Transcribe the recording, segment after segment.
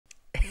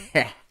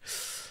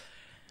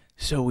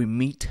So we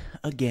meet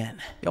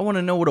again. Y'all want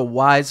to know what a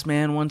wise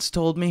man once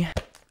told me? He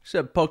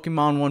said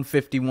Pokemon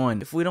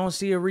 151. If we don't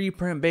see a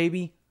reprint,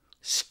 baby,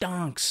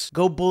 stonks.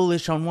 Go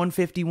bullish on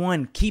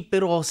 151. Keep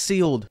it all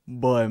sealed.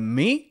 But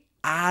me,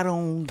 I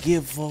don't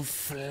give a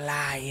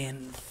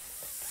flying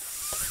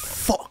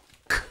fuck.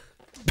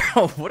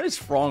 Bro, what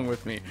is wrong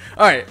with me?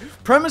 Alright,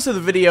 premise of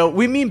the video,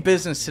 we mean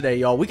business today,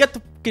 y'all. We got the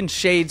fucking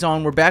shades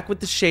on. We're back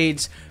with the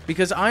shades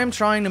because I am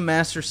trying to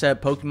master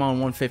set Pokemon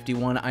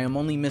 151. I am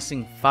only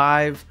missing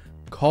 5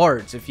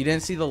 cards. If you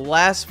didn't see the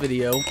last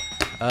video,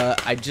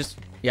 I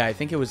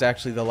think it was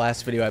actually the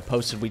last video I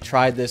posted. We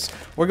tried this.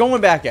 We're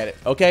going back at it,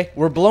 okay?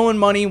 We're blowing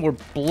money. We're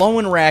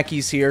blowing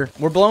rackies here.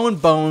 We're blowing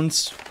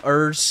bones.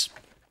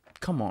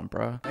 Come on,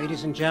 bro.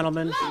 Ladies and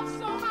gentlemen,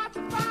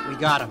 we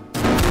got him.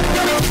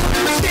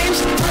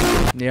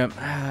 Yep,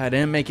 I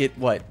didn't make it,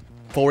 what,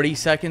 40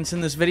 seconds in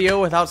this video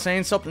without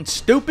saying something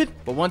stupid?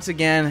 But once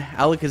again,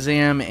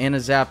 Alakazam and a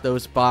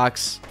Zapdos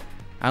box.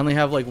 I only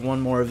have like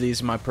one more of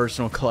these in my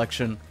personal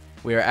collection.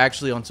 We are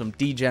actually on some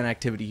degen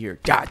activity here.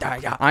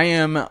 I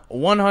am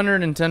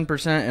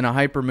 110% in a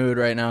hyper mood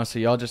right now, so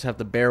y'all just have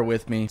to bear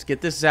with me. Let's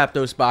get this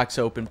Zapdos box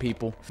open,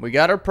 people. We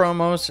got our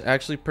promos.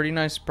 Actually, pretty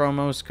nice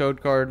promos.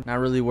 Code card. Not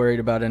really worried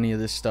about any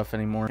of this stuff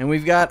anymore. And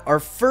we've got our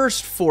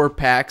first 4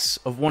 packs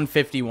of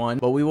 151,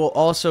 but we will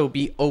also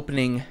be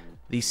opening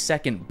the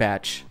second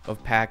batch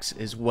of packs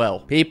as well.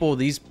 People,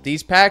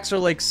 these packs are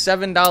like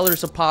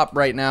 $7 a pop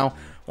right now.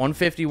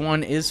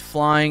 151 is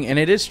flying, and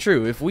it is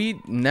true. If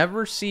we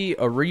never see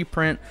a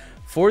reprint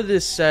for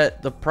this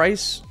set, the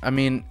price, I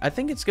mean, I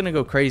think it's gonna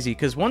go crazy.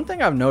 Because one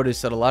thing I've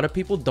noticed that a lot of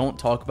people don't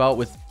talk about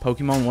with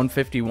Pokemon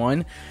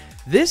 151,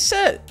 this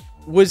set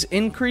was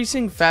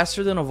increasing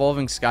faster than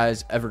Evolving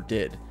Skies ever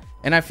did.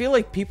 And I feel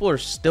like people are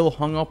still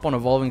hung up on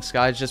Evolving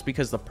Skies just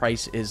because the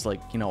price is,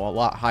 like, you know, a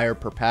lot higher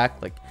per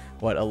pack, like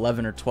what,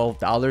 $11 or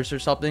 $12 or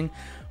something.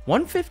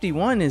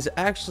 151 is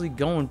actually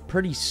going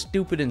pretty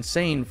stupid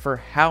insane for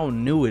how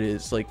new it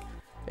is. Like,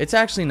 it's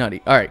actually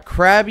nutty. All right,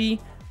 Krabby,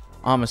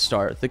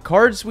 Amistar, the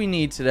cards we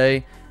need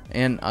today.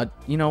 And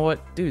you know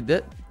what, dude,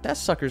 that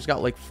sucker's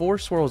got like 4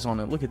 swirls on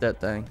it. Look at that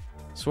thing.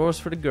 Swirls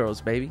for the girls,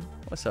 baby.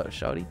 What's up,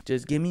 shawty?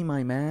 Just give me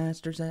my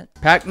master set.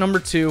 Pack number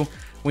 2,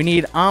 we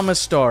need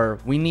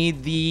Amistar. We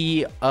need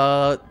the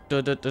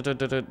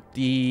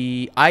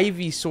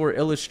Ivysaur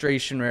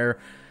illustration rare,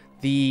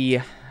 the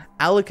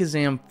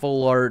Alakazam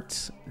full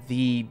art,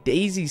 the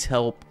Daisy's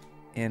help,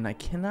 and I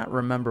cannot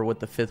remember what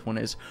the 5th one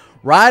is.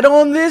 Right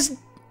on this.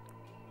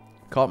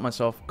 Caught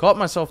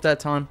myself that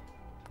time.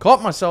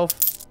 Caught myself.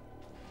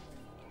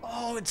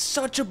 Oh, it's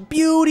such a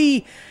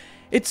beauty.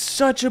 It's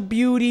such a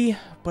beauty,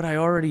 but I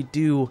already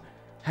do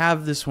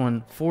have this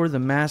one for the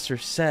master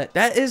set.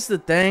 That is the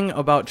thing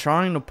about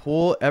trying to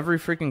pull every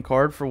freaking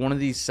card for one of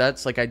these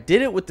sets. Like, I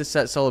did it with the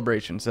set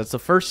celebrations. That's the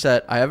first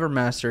set I ever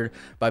mastered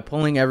by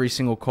pulling every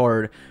single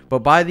card.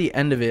 But by the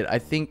end of it, I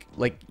think,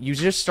 like, you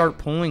just start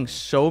pulling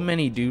so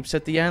many dupes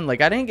at the end.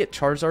 Like, I didn't get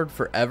Charizard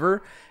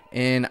forever,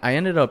 and I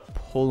ended up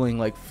pulling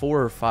like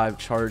 4 or 5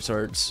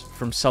 Charizards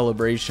from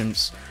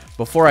celebrations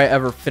before I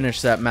ever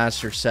finished that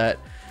master set.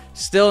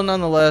 Still,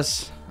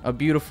 nonetheless, a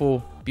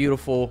beautiful,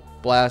 beautiful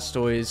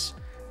Blastoise.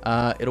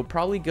 It'll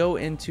probably go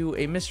into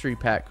a mystery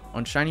pack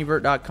on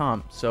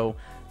shinyvert.com, so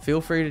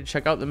feel free to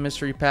check out the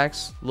mystery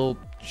packs. Little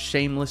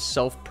shameless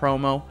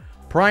self-promo.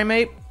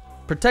 Primate,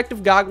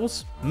 Protective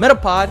Goggles,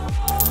 Metapod,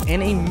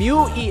 and a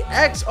Mew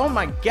EX. Oh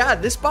my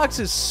god, this box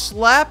is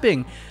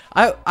slapping.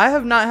 I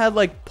have not had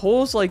like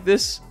pulls like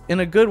this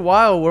in a good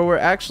while where we're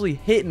actually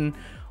hitting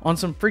on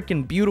some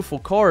freaking beautiful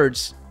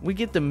cards. We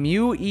get the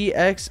Mew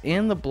EX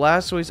and the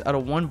Blastoise out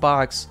of one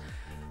box.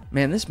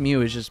 Man, this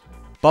Mew is just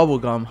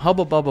bubblegum,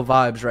 hubba bubba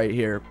vibes right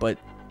here. But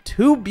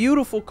 2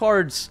 beautiful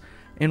cards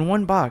in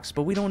one box,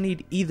 but we don't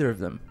need either of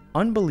them.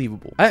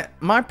 Unbelievable.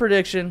 My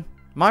prediction,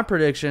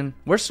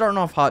 we're starting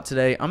off hot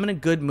today. I'm in a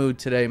good mood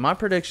today. My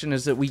prediction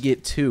is that we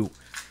get two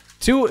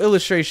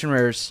illustration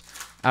rares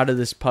out of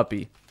this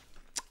puppy.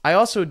 I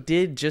also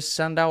did just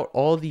send out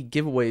all the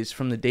giveaways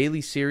from the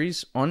daily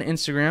series on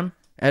Instagram.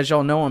 As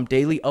y'all know, I'm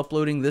daily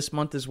uploading this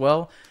month as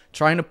well,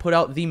 trying to put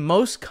out the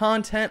most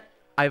content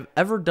I've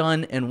ever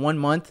done in 1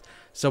 month.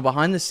 So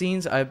behind the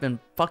scenes, I've been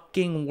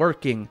fucking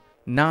working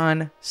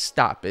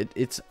non-stop.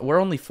 We're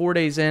only 4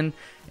 days in,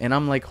 and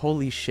I'm like,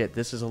 holy shit,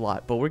 this is a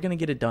lot. But we're gonna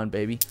get it done,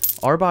 baby.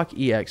 Arbok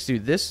EX,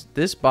 dude,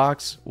 this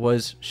box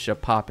was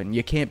shapoppin'.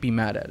 You can't be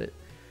mad at it.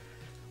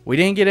 We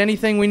didn't get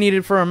anything we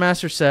needed for our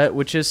master set,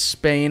 which is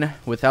Spain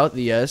without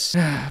the S.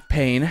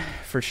 Pain,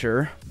 for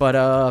sure.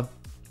 But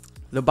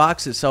the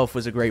box itself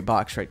was a great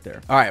box right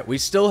there. All right, we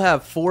still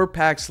have 4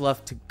 packs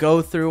left to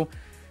go through.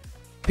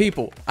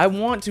 People, I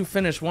want to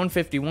finish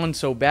 151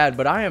 so bad,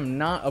 but I am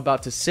not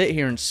about to sit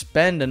here and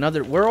spend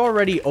another... We're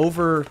already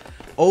over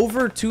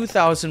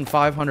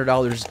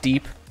 $2,500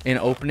 deep in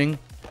opening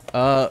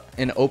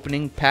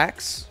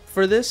packs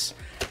for this.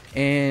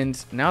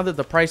 And now that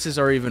the prices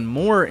are even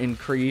more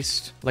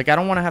increased, like, I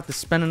don't want to have to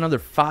spend another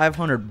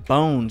 500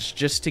 bones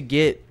just to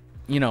get,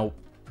 you know,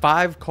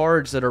 5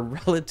 cards that are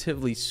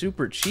relatively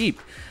super cheap.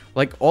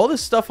 Like, all the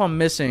stuff I'm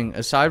missing,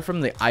 aside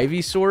from the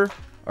Ivysaur,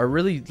 are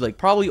really, like,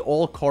 probably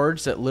all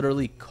cards that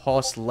literally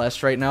cost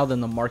less right now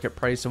than the market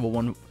price of a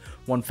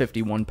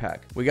 151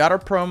 pack. We got our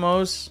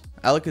promos,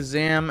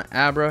 Alakazam,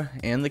 Abra,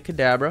 and the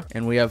Kadabra,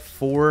 and we have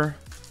 4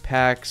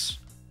 packs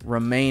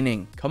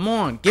remaining. Come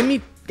on, give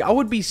me... I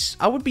would be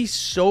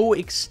so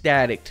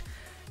ecstatic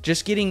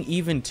just getting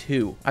even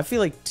 2. I feel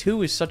like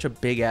 2 is such a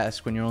big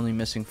ask when you're only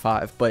missing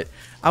 5, but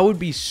I would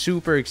be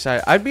super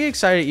excited. I'd be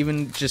excited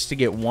even just to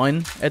get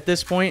 1 at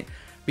this point,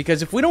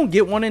 because if we don't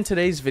get 1 in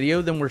today's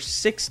video, then we're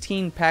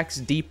 16 packs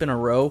deep in a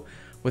row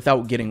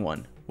without getting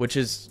 1, which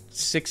is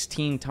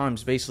 16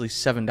 times basically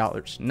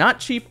 $7. Not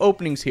cheap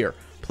openings here.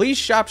 Please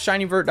shop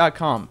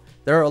shinyvert.com.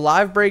 There are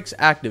live breaks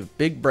active,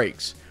 big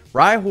breaks.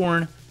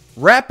 Rhyhorn,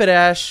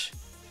 Rapidash,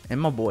 and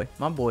my boy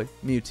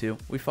Mewtwo.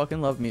 We fucking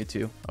love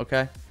Mewtwo,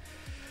 okay?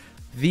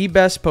 The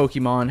best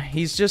Pokemon.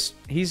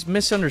 He's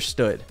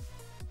misunderstood.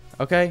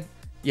 Okay?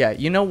 Yeah,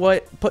 you know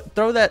what?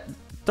 Throw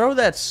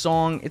that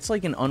song. It's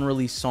like an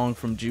unreleased song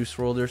from Juice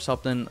WRLD or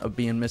something of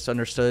being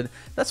misunderstood.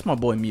 That's my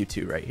boy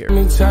Mewtwo right here.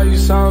 Let me tell you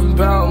something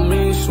about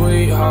me,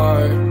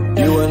 sweetheart.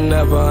 You will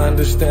never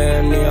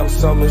understand me. I'm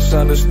so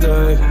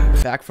misunderstood.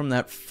 Back from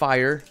that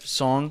fire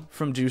song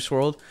from Juice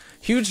WRLD.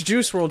 Huge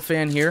Juice WRLD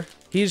fan here.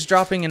 He's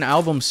dropping an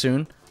album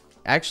soon.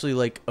 Actually,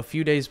 like a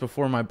few days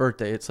before my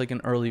birthday. It's like an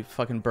early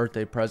fucking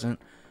birthday present.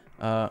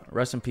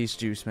 Rest in peace,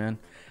 Juice, man.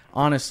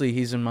 Honestly,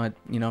 he's in my,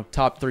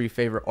 top 3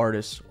 favorite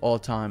artists all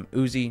time.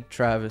 Uzi,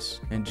 Travis,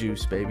 and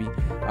Juice, baby.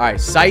 All right,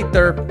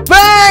 Scyther.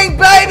 Bang,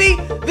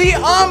 baby! The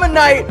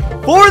Ammonite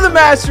for the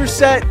Master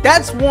Set.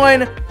 That's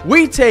one.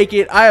 We take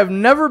it. I have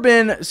never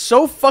been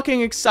so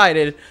fucking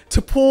excited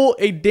to pull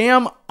a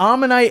damn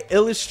Ammonite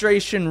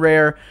illustration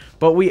rare,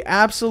 but we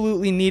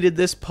absolutely needed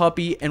this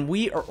puppy, and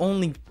we are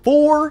only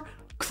 4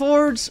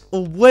 cards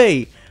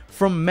away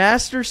from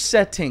Master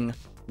Setting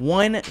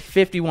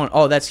 151.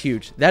 Oh, that's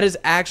huge. That is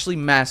actually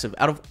massive.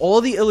 Out of all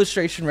the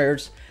illustration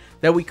rares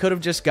that we could have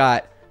just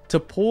got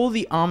to pull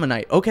the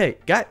Ammonite. Okay,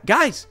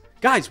 guys,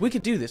 we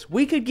could do this.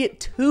 We could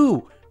get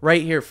 2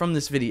 right here from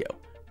this video.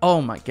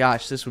 Oh my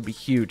gosh, this would be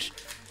huge.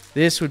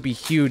 This would be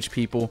huge,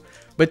 people.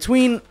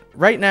 Between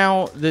right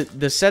now,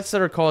 the sets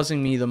that are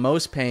causing me the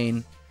most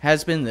pain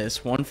has been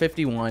this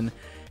 151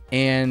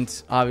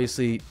 and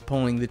obviously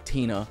pulling the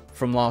Tina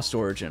from Lost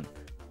Origin.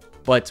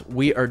 But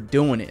we are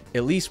doing it.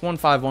 At least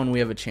 151, we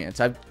have a chance.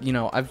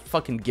 I've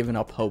fucking given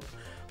up hope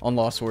on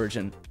Lost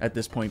Origin at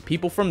this point.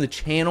 People from the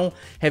channel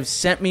have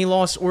sent me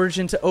Lost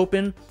Origin to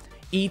open.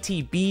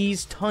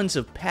 ETBs, tons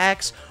of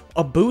packs,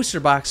 a booster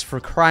box for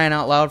crying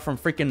out loud from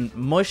freaking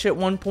Mush at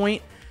one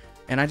point.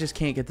 And I just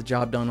can't get the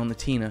job done on the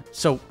Tina.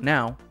 So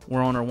now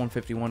we're on our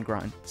 151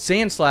 grind.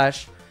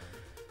 Sandslash,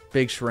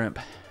 Big Shrimp.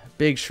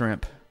 Big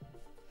Shrimp.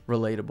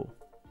 Relatable.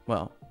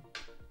 Well,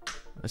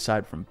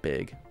 aside from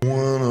big.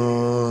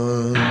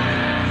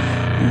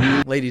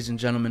 Ladies and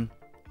gentlemen,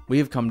 we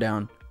have come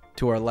down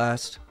to our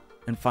last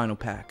and final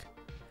pack.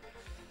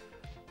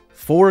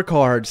 4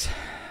 cards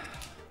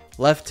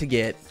left to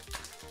get.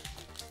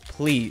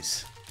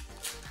 Please.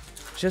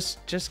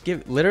 Just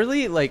give,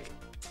 literally, like,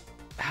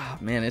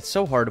 man, it's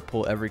so hard to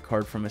pull every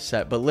card from a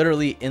set, but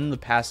literally in the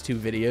past 2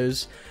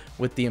 videos,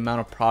 with the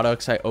amount of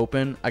products I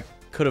open, I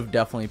could have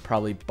definitely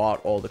probably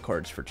bought all the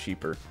cards for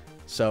cheaper.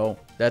 So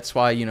that's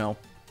why,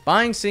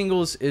 buying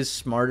singles is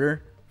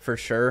smarter for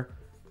sure,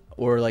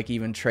 or like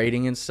even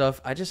trading and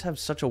stuff. I just have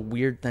such a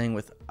weird thing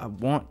with, I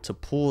want to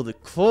pull the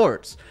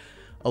cards.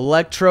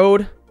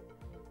 Electrode.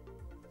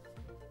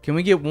 Can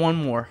we get 1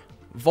 more?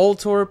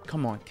 Voltorb.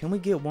 Come on, can we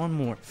get 1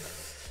 more?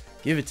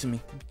 Give it to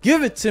me.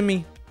 Give it to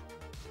me.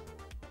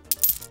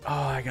 Oh,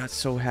 I got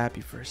so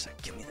happy for a sec.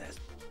 Give me that.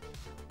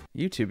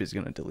 YouTube is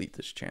going to delete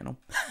this channel.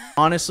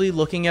 Honestly,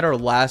 looking at our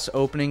last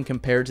opening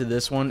compared to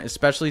this one,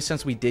 especially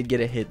since we did get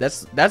a hit,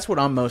 that's what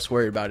I'm most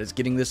worried about, is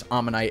getting this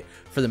Ammonite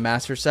for the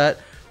Master Set.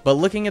 But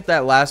looking at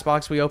that last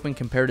box we opened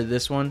compared to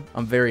this one,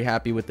 I'm very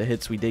happy with the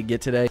hits we did get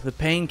today. The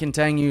pain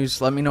continues.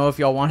 Let me know if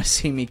y'all want to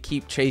see me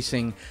keep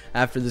chasing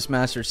after this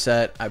Master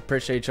Set. I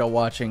appreciate y'all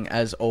watching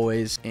as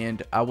always,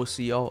 and I will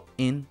see y'all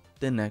in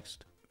the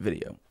next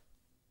video.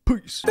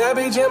 Peace. That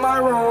bitch in my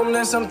room,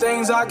 there's some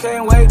things I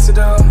can't wait to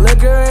do.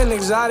 Liquor and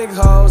exotic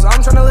hoes,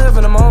 I'm trying to live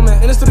in the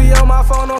moment. In the studio, my phone on